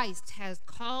 Christ has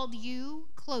called you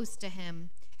close to him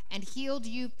and healed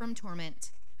you from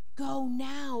torment. Go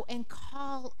now and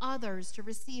call others to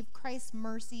receive Christ's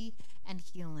mercy and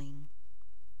healing.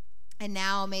 And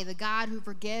now may the God who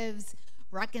forgives,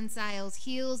 reconciles,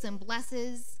 heals, and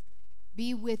blesses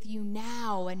be with you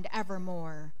now and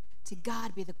evermore. To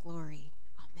God be the glory.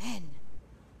 Amen.